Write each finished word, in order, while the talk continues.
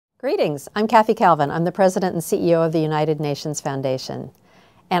Greetings, I'm Kathy Calvin. I'm the President and CEO of the United Nations Foundation.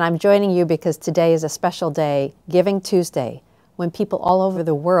 And I'm joining you because today is a special day, Giving Tuesday, when people all over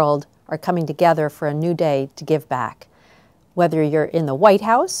the world are coming together for a new day to give back. Whether you're in the White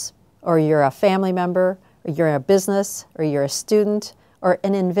House, or you're a family member, or you're in a business, or you're a student, or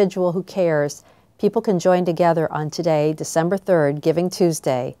an individual who cares, people can join together on today, December 3rd, Giving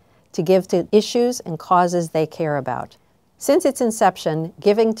Tuesday, to give to issues and causes they care about. Since its inception,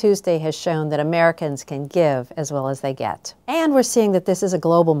 Giving Tuesday has shown that Americans can give as well as they get. And we're seeing that this is a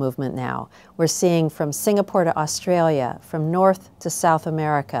global movement now. We're seeing from Singapore to Australia, from North to South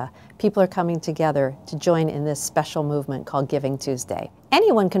America, people are coming together to join in this special movement called Giving Tuesday.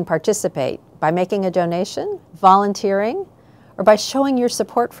 Anyone can participate by making a donation, volunteering, or by showing your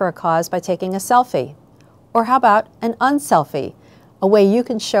support for a cause by taking a selfie. Or how about an unselfie? A way you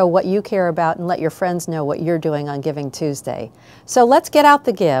can show what you care about and let your friends know what you're doing on Giving Tuesday. So let's get out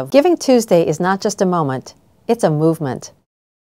the give. Giving Tuesday is not just a moment, it's a movement.